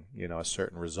generating, a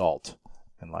certain result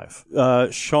in life?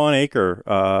 Sean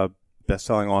Aker,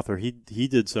 best-selling author, he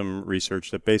did some research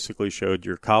that basically showed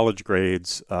your college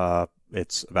grades,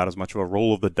 it's about as much of a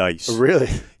roll of the dice. Really?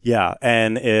 Yeah.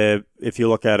 And if you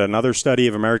look at another study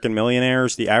of American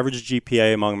millionaires, the average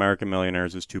GPA among American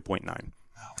millionaires is 2.9. No way.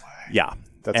 Yeah.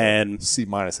 That's and a C-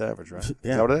 average, right?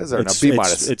 Yeah. Is that what it is? Or It's, no, B-?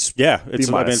 It's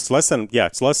I mean, it's less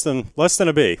than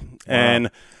a B. Wow.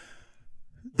 And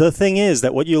the thing is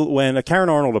that when Karen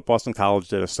Arnold at Boston College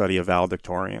did a study of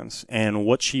valedictorians, and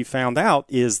what she found out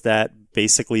is that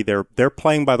basically they're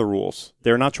playing by the rules.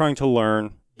 They're not trying to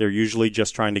learn. They're usually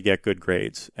just trying to get good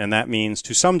grades. And that means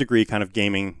to some degree kind of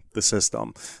gaming the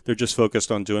system. They're just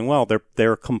focused on doing well.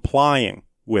 They're complying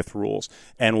with rules.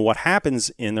 And what happens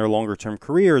in their longer term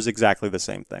career is exactly the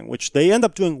same thing, which they end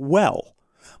up doing well,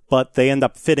 but they end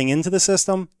up fitting into the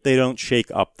system. They don't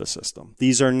shake up the system.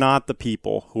 These are not the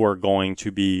people who are going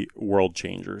to be world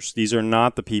changers. These are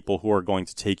not the people who are going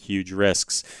to take huge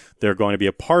risks. They're going to be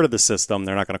a part of the system.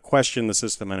 They're not going to question the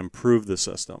system and improve the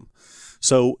system.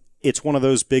 So it's one of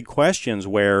those big questions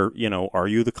where, are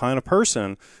you the kind of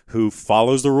person who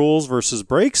follows the rules versus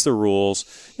breaks the rules?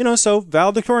 So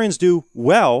valedictorians do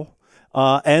well.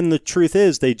 And the truth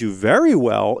is they do very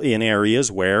well in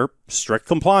areas where strict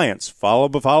compliance, follow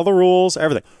the rules,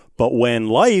 everything. But when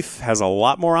life has a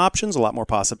lot more options, a lot more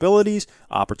possibilities,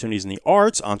 opportunities in the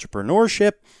arts,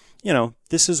 entrepreneurship,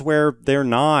 this is where they're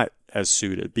not as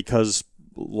suited because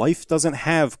life doesn't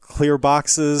have clear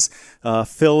boxes,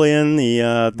 fill in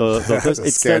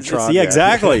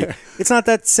exactly. It's not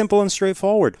that simple and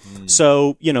straightforward.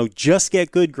 So, just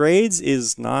get good grades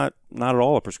is not at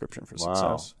all a prescription for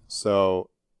success. So,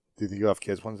 do you think you'll have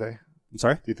kids one day? I'm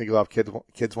sorry? Do you think you'll have kids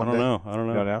one day? I don't know.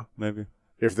 You don't know? Maybe.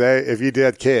 If you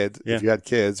had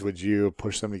kids, would you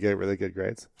push them to get really good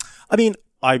grades? I mean,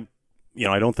 I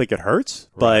don't think it hurts,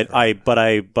 but I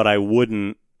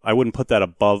wouldn't put that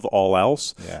above all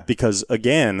else because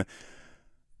again,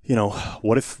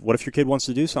 what if your kid wants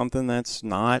to do something that's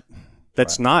not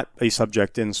a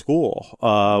subject in school?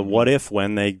 What if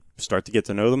when they start to get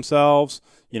to know themselves,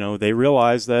 they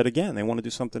realize that again, they want to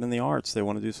do something in the arts. They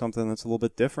want to do something that's a little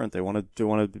bit different. They want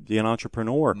to be an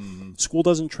entrepreneur. School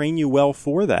doesn't train you well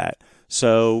for that.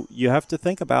 So you have to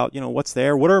think about, what's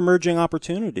there? What are emerging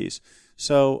opportunities?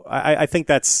 So I think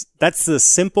that's the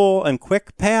simple and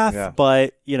quick path,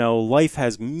 but, life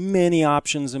has many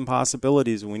options and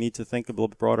possibilities, and we need to think a little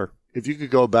bit broader. If you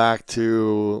could go back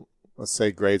to, let's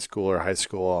say, grade school or high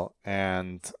school,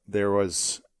 and there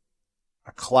was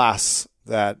a class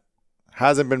that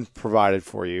hasn't been provided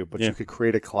for you, but you could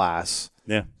create a class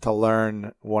to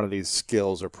learn one of these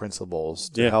skills or principles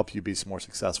to help you be more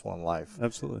successful in life.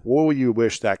 Absolutely. What would you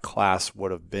wish that class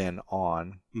would have been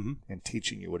on and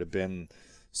teaching you? Would have been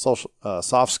social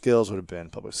soft skills? Would have been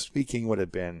public speaking? Would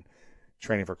have been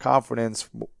training for confidence?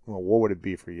 What would it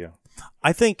be for you?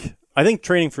 I think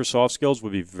training for soft skills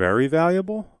would be very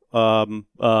valuable.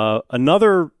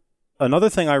 Another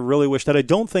thing I really wish that I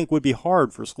don't think would be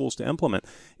hard for schools to implement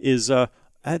is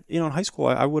in high school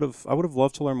I would have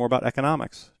loved to learn more about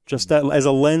economics, just that as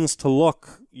a lens to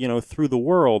look through the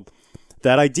world.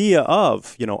 That idea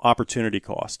of opportunity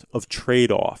cost, of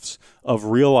trade-offs, of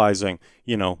realizing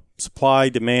supply,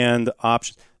 demand,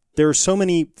 options. There are so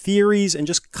many theories and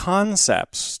just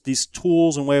concepts, these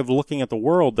tools and way of looking at the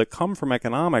world that come from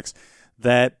economics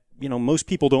that most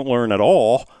people don't learn at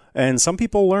all. And some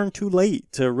people learn too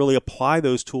late to really apply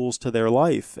those tools to their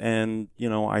life. And,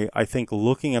 I think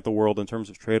looking at the world in terms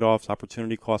of trade-offs,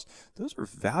 opportunity costs, those are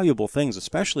valuable things,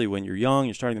 especially when you're young,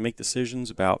 you're starting to make decisions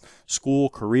about school,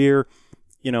 career.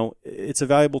 It's a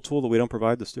valuable tool that we don't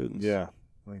provide the students. Yeah,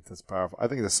 I think that's powerful. I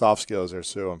think the soft skills are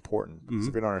so important because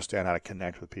if you don't understand how to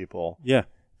connect with people, if you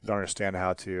don't understand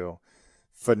how to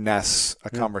finesse a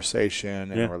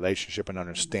conversation and a relationship and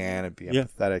understand and be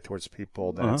empathetic towards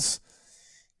people, then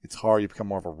it's hard. You become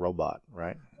more of a robot,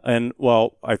 right? And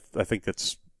I think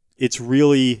it's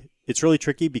really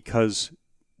tricky because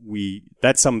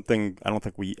that's something I don't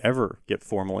think we ever get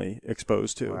formally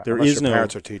exposed to. Right. There Unless is your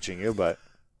parents are teaching you, but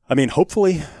I mean,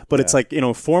 hopefully, but it's like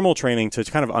formal training to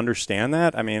kind of understand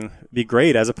that. I mean, be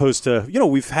great as opposed to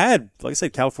we've had, like I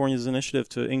said, California's initiative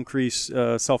to increase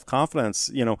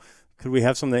self-confidence. Could we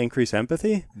have something to increase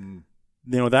empathy?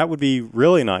 That would be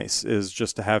really nice, is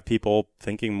just to have people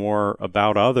thinking more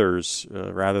about others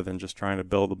rather than just trying to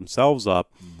build themselves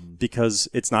up, because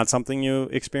it's not something you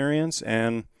experience.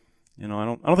 And, I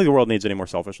don't think the world needs any more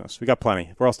selfishness. We got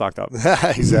plenty. We're all stocked up.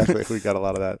 Exactly. We got a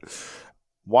lot of that.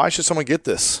 Why should someone get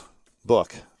this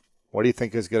book? What do you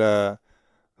think is going to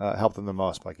help them the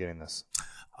most by getting this?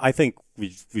 I think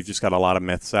we've just got a lot of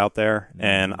myths out there,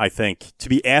 and I think to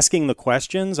be asking the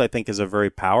questions, I think, is a very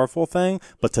powerful thing,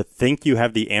 but to think you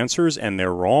have the answers and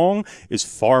they're wrong is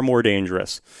far more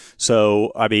dangerous.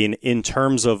 So, I mean, in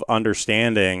terms of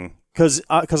understanding, because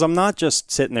I'm not just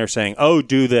sitting there saying, oh,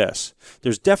 do this.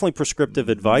 There's definitely prescriptive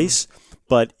advice,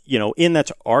 but, in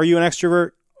that, are you an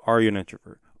extrovert? Are you an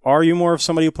introvert? Are you more of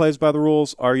somebody who plays by the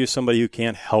rules? Are you somebody who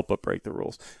can't help but break the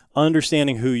rules?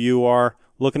 Understanding who you are,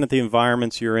 looking at the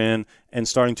environments you're in, and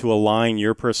starting to align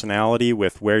your personality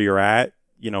with where you're at,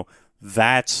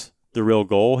 that's the real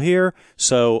goal here.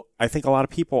 So I think a lot of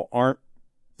people aren't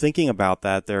thinking about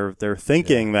that. They're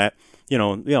thinking that,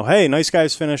 hey, nice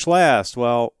guys finish last.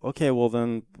 Well, okay, well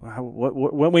then,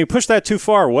 when we push that too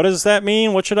far, what does that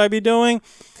mean? What should I be doing?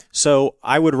 So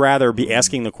I would rather be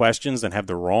asking the questions than have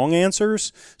the wrong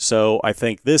answers. So I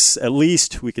think this, at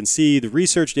least we can see the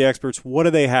research, the experts, what do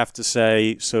they have to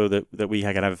say so that we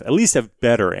can at least have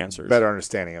better answers. Better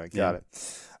understanding of it. Got it.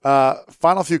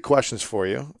 Final few questions for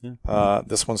you. Yeah.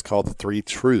 This one's called The Three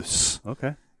Truths.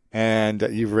 Okay. And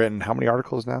you've written how many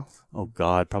articles now? Oh,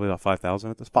 God, probably about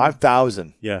 5,000 at this point.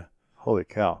 5,000? Yeah. Holy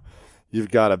cow.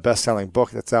 You've got a best-selling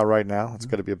book that's out right now. It's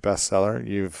going to be a bestseller.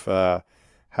 You've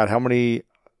had how many?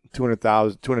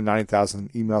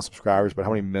 290,000 email subscribers, but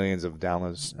how many millions of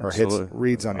downloads or hits,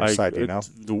 reads on your site, do you know?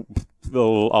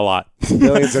 A lot.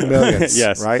 Millions and millions,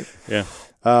 yes. Right? Yeah.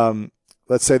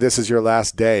 Let's say this is your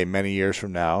last day many years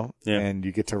from now, yeah. and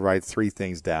you get to write 3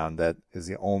 things down that is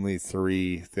the only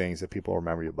 3 things that people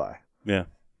remember you by. Yeah.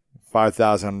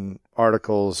 5,000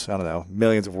 articles, I don't know,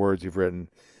 millions of words you've written,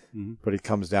 but it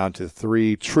comes down to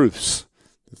 3 truths,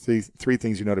 three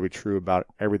things you know to be true about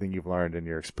everything you've learned in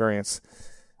your experience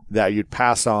that you'd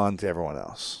pass on to everyone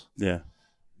else. Yeah.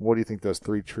 What do you think those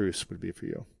 3 truths would be for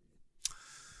you?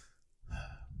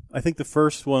 I think the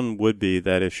first one would be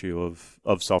that issue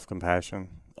of self-compassion,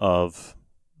 of,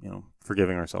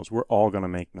 forgiving ourselves. We're all going to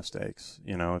make mistakes.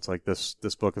 It's like this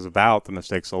book is about the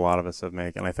mistakes a lot of us have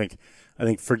made. And I think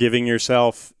forgiving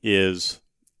yourself is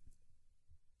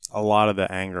a lot of the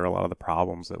anger, a lot of the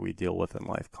problems that we deal with in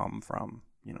life come from,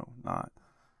 not.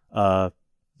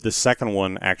 The second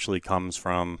one actually comes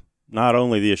from not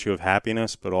only the issue of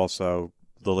happiness, but also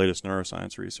the latest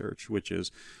neuroscience research, which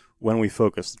is when we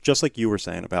focus, just like you were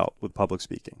saying about with public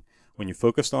speaking, when you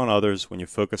focused on others, when you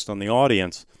focused on the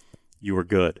audience, you were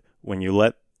good. When you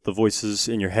let the voices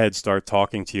in your head start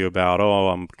talking to you about, oh,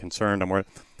 I'm concerned, I'm worried,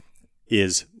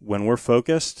 is when we're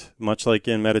focused, much like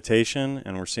in meditation,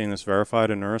 and we're seeing this verified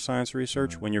in neuroscience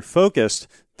research, when you're focused,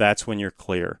 that's when you're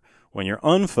clear. When you're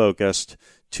unfocused,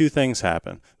 2 things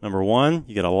happen. Number 1,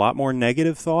 you get a lot more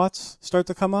negative thoughts start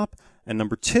to come up. And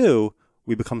number 2,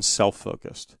 we become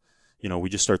self-focused. We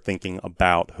just start thinking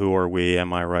about who are we?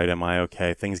 Am I right? Am I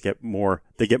okay? Things get more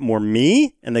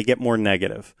me and they get more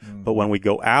negative. But when we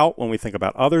go out, when we think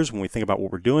about others, when we think about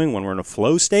what we're doing, when we're in a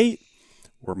flow state,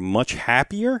 we're much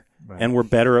happier and we're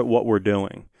better at what we're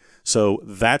doing. So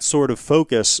that sort of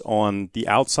focus on the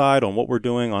outside, on what we're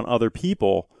doing, on other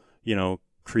people,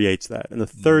 creates that. And the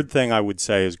third thing I would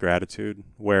say is gratitude,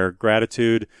 where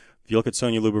gratitude, if you look at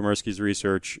Sonia Lyubomirsky's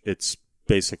research, it's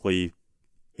basically,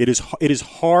 it is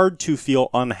hard to feel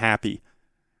unhappy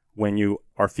when you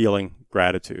are feeling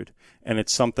gratitude. And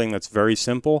it's something that's very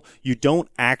simple. You don't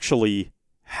actually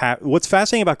have, what's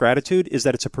fascinating about gratitude is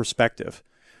that it's a perspective.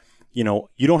 You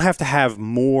don't have to have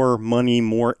more money,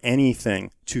 more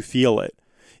anything to feel it.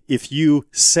 If you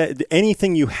said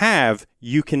anything you have,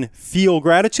 you can feel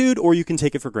gratitude or you can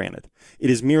take it for granted. It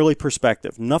is merely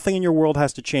perspective. Nothing in your world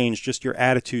has to change, just your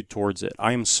attitude towards it.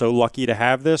 I am so lucky to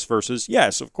have this versus,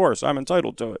 yes, of course, I'm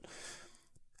entitled to it.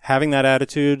 Having that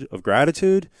attitude of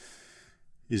gratitude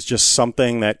is just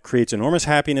something that creates enormous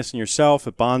happiness in yourself.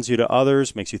 It bonds you to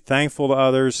others, makes you thankful to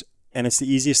others, and it's the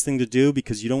easiest thing to do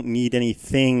because you don't need any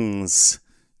things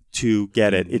to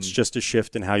get it. It's just a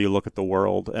shift in how you look at the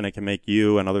world, and it can make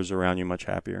you and others around you much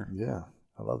happier. Yeah,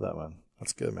 I love that one.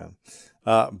 That's good, man.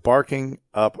 Barking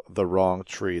up the wrong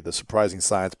tree, the surprising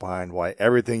science behind why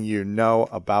everything you know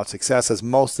about success is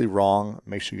mostly wrong.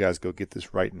 Make sure you guys go get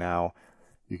this right now.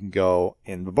 You can go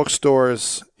in the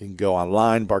bookstores. You can go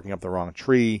online, Barking Up the Wrong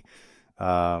Tree.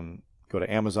 Go to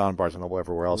Amazon, Barnes & Noble,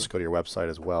 everywhere else. Go to your website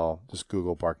as well. Just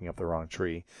Google Barking Up the Wrong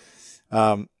Tree.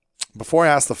 Before I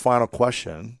ask the final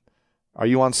question, are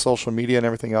you on social media and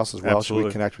everything else as well? Absolutely. Should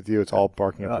we connect with you? It's all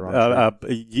Barking Up the Wrong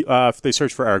Tree. If they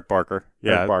search for Eric Barker.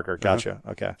 Yeah. Eric Barker. Gotcha.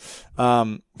 Okay.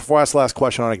 Before I ask the last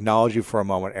question, I want to acknowledge you for a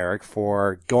moment, Eric,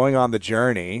 for going on the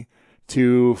journey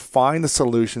to find the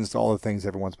solutions to all the things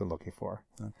everyone's been looking for.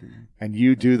 Okay. And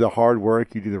you do the hard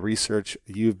work. You do the research.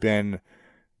 You've been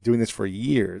doing this for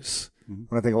years. And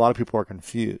I think a lot of people are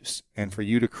confused. And for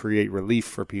you to create relief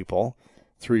for people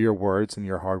through your words and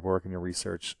your hard work and your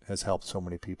research has helped so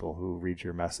many people who read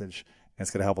your message. And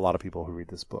it's going to help a lot of people who read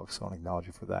this book. So I want to acknowledge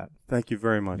you for that. Thank you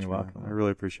very much. You're welcome. I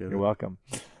really appreciate it. You're welcome.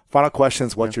 Final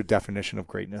questions. What's your definition of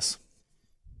greatness?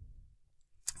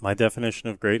 My definition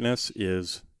of greatness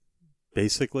is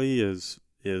basically is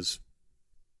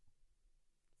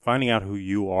finding out who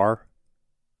you are,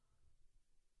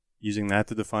 using that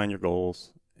to define your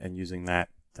goals, and using that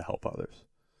to help others.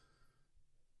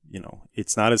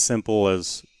 It's not as simple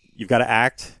as you've got to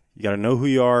act, you got to know who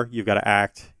you are, you've got to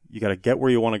act, you got to get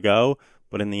where you want to go.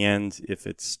 But in the end, if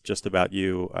it's just about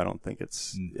you, I don't think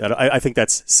it's. I think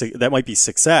that might be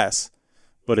success,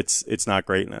 but it's not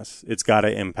greatness. It's got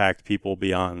to impact people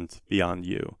beyond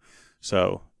you.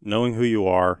 So knowing who you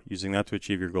are, using that to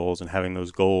achieve your goals, and having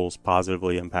those goals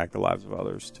positively impact the lives of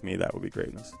others, to me, that would be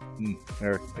greatness.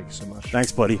 Eric, thank you so much.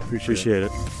 Thanks, buddy. Appreciate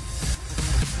it.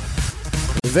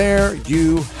 There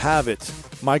you have it,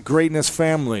 my greatness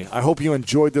family. I hope you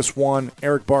enjoyed this one.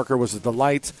 Eric Barker was a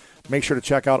delight. Make sure to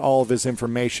check out all of his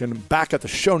information back at the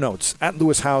show notes at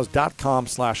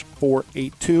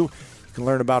lewishowes.com/482. You can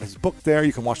learn about his book there.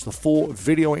 You can watch the full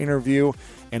video interview,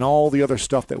 and all the other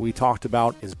stuff that we talked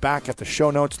about is back at the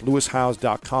show notes,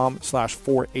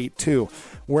 lewishowes.com/482.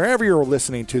 Wherever you're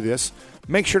listening to this,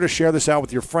 make sure to share this out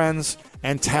with your friends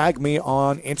and tag me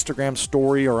on Instagram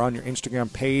story or on your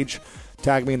Instagram page.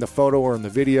 Tag me in the photo or in the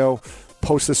video.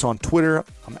 Post this on Twitter.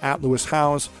 I'm at Lewis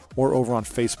Howes, or over on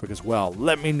Facebook as well.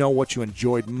 Let me know what you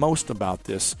enjoyed most about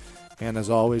this. And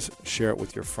as always, share it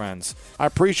with your friends. I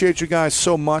appreciate you guys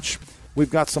so much.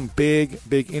 We've got some big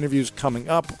interviews coming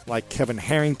up, like Kevin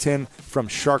Harrington from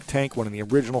Shark Tank, one of the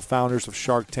original founders of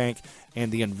Shark Tank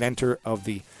and the inventor of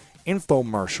the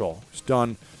infomercial. He's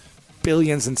done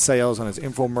billions in sales on his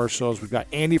infomercials. We've got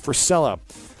Andy Frisella,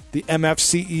 the MF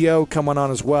CEO, coming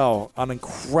on as well. An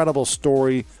incredible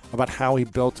story about how he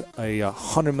built a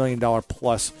 $100 million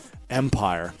plus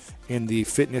empire in the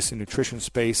fitness and nutrition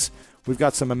space. We've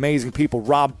got some amazing people.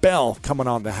 Rob Bell coming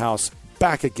on the house,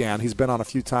 back again. He's been on a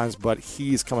few times, but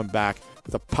he's coming back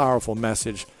with a powerful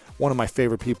message. One of my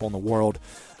favorite people in the world.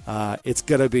 It's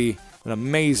going to be an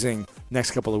amazing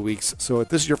next couple of weeks. So if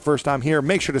this is your first time here,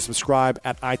 make sure to subscribe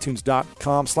at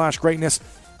itunes.com/greatness.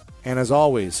 And as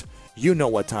always, you know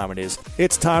what time it is.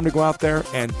 It's time to go out there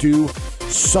and do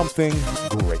something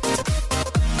great.